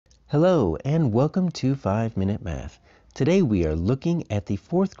Hello and welcome to 5-Minute Math. Today we are looking at the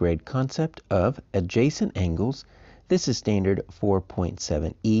 4th grade concept of adjacent angles. This is standard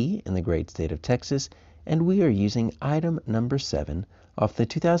 4.7E in the great state of Texas, and we are using item number 7 off the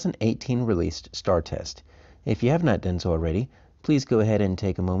 2018 released STAAR test. If you have not done so already, please go ahead and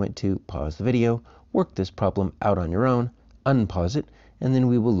take a moment to pause the video, work this problem out on your own, unpause it, and then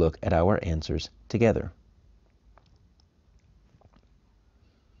we will look at our answers together.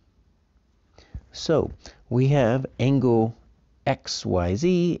 So we have angle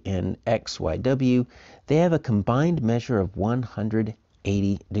XYZ and XYW. They have a combined measure of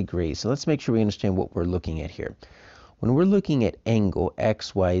 180 degrees. So let's make sure we understand what we're looking at here. When we're looking at angle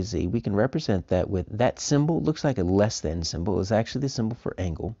XYZ, we can represent that with that symbol. Looks like a less than symbol. It's actually the symbol for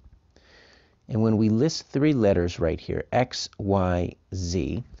angle. And when we list 3 letters right here, X, Y,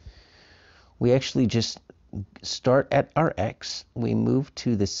 Z, we actually just start at our X, we move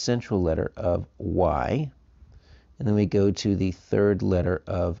to the central letter of Y, and then we go to the 3rd letter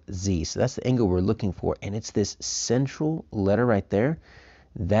of Z. So that's the angle we're looking for, and it's this central letter right there.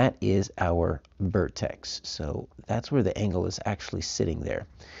 That is our vertex. So that's where the angle is actually sitting there.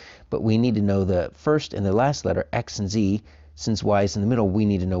 But we need to know the first and the last letter, X and Z. Since Y is in the middle, we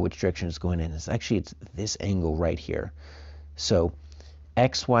need to know which direction it's going in. It's this angle right here. So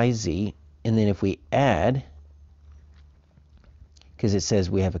X, Y, Z. And then if we add, because it says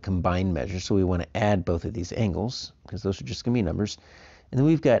we have a combined measure, so we want to add both of these angles, because those are just going to be numbers. And then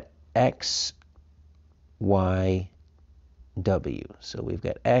we've got X, Y, W. So we've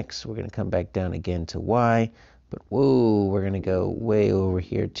got X, we're going to come back down again to Y, but whoa, we're going to go way over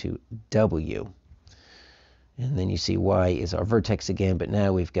here to W. And then you see Y is our vertex again, but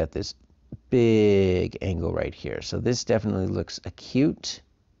now we've got this big angle right here. So this definitely looks acute.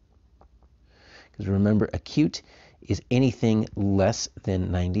 Because remember, acute is anything less than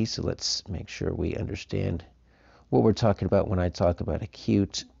 90. So let's make sure we understand what we're talking about when I talk about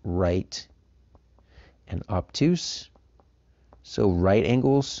acute, right, and obtuse. So right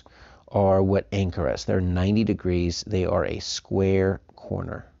angles are what anchor us. They're 90 degrees. They are a square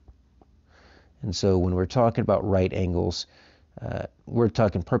corner. And so when we're talking about right angles, we're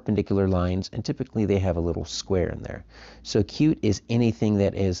talking perpendicular lines, and typically they have a little square in there. So acute is anything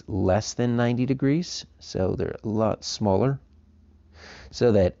that is less than 90 degrees, so they're a lot smaller.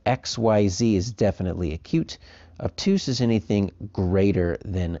 So that XYZ is definitely acute. Obtuse is anything greater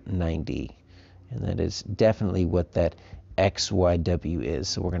than 90, and that is definitely what that XYW is.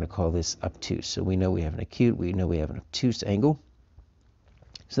 So we're going to call this obtuse. So we know we have an acute, we know we have an obtuse angle.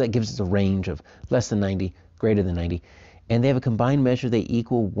 So that gives us a range of less than 90, greater than 90. And they have a combined measure, they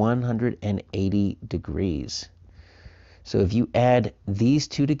equal 180 degrees. So if you add these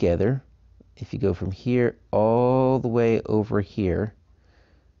two together, if you go from here all the way over here,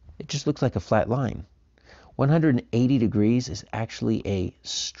 it just looks like a flat line. 180 degrees is actually a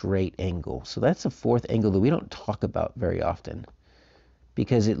straight angle. So that's a 4th angle that we don't talk about very often,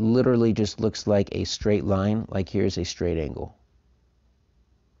 because it literally just looks like a straight line. Like here's a straight angle.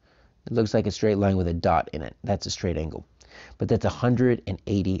 It looks like a straight line with a dot in it. That's a straight angle. But that's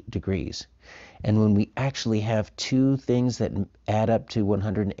 180 degrees. And when we actually have 2 things that add up to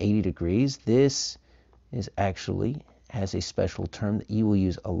 180 degrees, this is actually has a special term that you will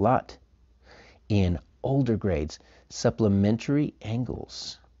use a lot in older grades, supplementary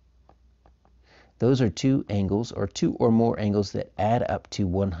angles. Those are 2 angles, or 2 or more angles that add up to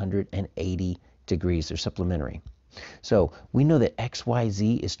 180 degrees. They're supplementary. So we know that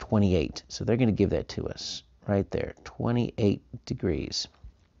XYZ is 28. So they're going to give that to us right there, 28 degrees.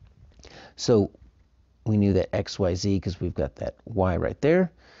 So we knew that XYZ because we've got that Y right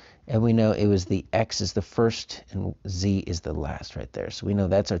there. And we know it was the X is the first and Z is the last right there. So we know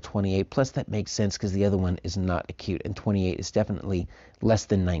that's our 28. Plus that makes sense because the other one is not acute. And 28 is definitely less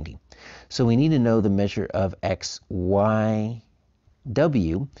than 90. So we need to know the measure of XYW.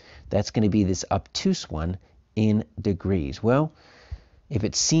 That's going to be this obtuse one in degrees. Well, if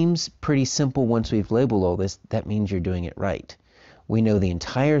it seems pretty simple once we've labeled all this, that means you're doing it right. We know the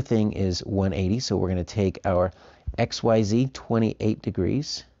entire thing is 180, so we're going to take our XYZ 28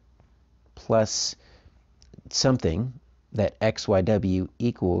 degrees plus something that XYW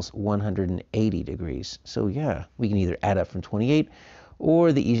equals 180 degrees. So yeah, we can either add up from 28,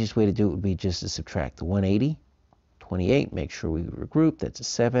 or the easiest way to do it would be just to subtract the 180, 28, make sure we regroup, that's a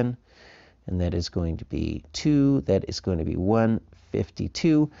 7. And that is going to be 2. That is going to be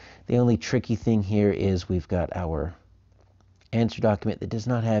 152. The only tricky thing here is we've got our answer document that does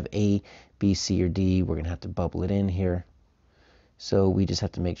not have A, B, C, or D. We're going to have to bubble it in here. So we just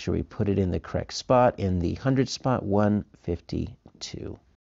have to make sure we put it in the correct spot, in the 100 spot, 152.